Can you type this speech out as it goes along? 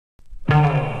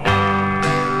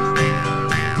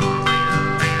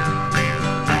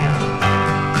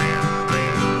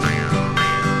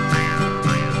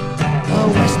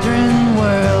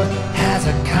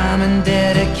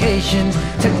nations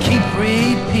to keep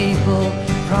free people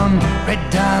from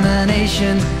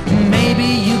predomination. Maybe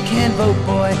you can vote,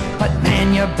 boy, but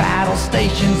man your battle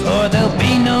stations, or there'll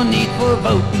be no need for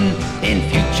voting in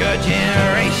future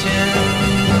generations.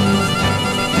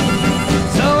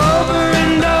 So over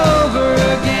and over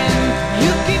again,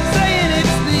 you keep saying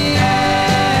it's the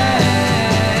end,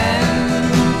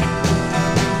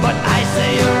 but I say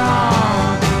you're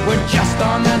wrong. We're just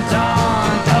on the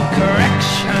dawn of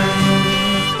correction.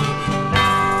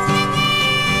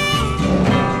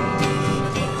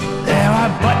 There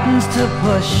are buttons to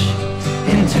push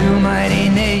into mighty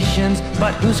nations,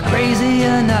 but who's crazy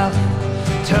enough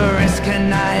to risk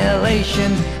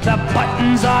annihilation? The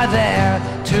buttons are there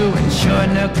to ensure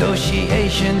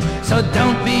negotiation, so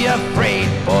don't be afraid,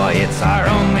 boy, it's our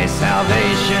only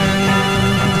salvation.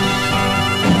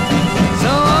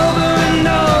 So over and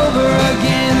over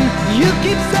again, you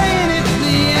keep saying it's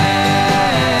the end,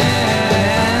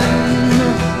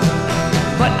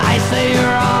 but I say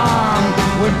you're wrong.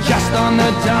 We're just on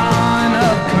the dawn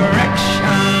of correction.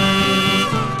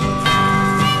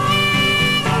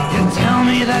 You tell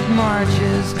me that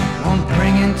marches won't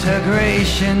bring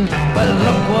integration, but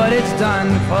look what it's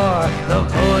done for the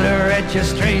voter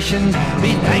registration.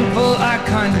 Be thankful our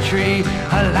country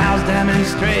allows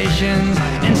demonstrations.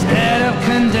 Instead of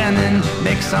condemning,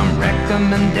 make some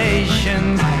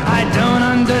recommendations. I don't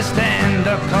understand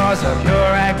the cause of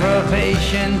your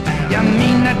aggravation. You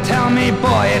mean to tell me,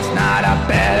 boy, it's not a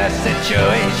better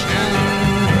situation?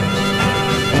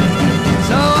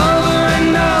 So over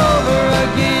and over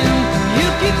again, you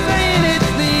keep saying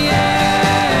it's the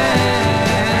end,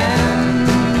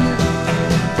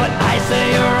 but I say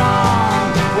you're wrong.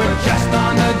 We're just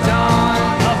on the dawn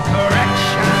of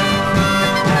correction.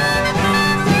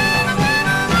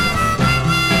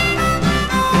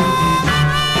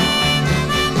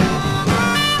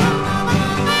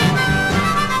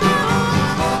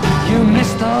 You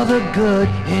missed all the good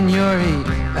in your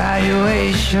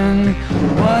evaluation.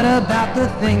 What about the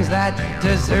things that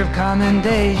deserve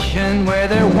commendation? Where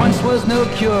there once was no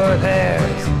cure,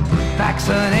 there's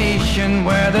vaccination.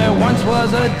 Where there once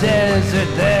was a desert,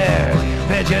 there's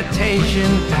vegetation.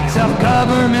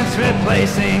 Self-government's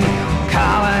replacing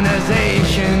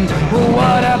colonization.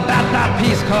 What about the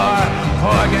Peace Corps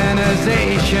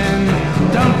organization?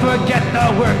 Don't forget the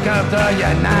work of the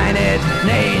United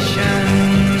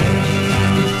Nations.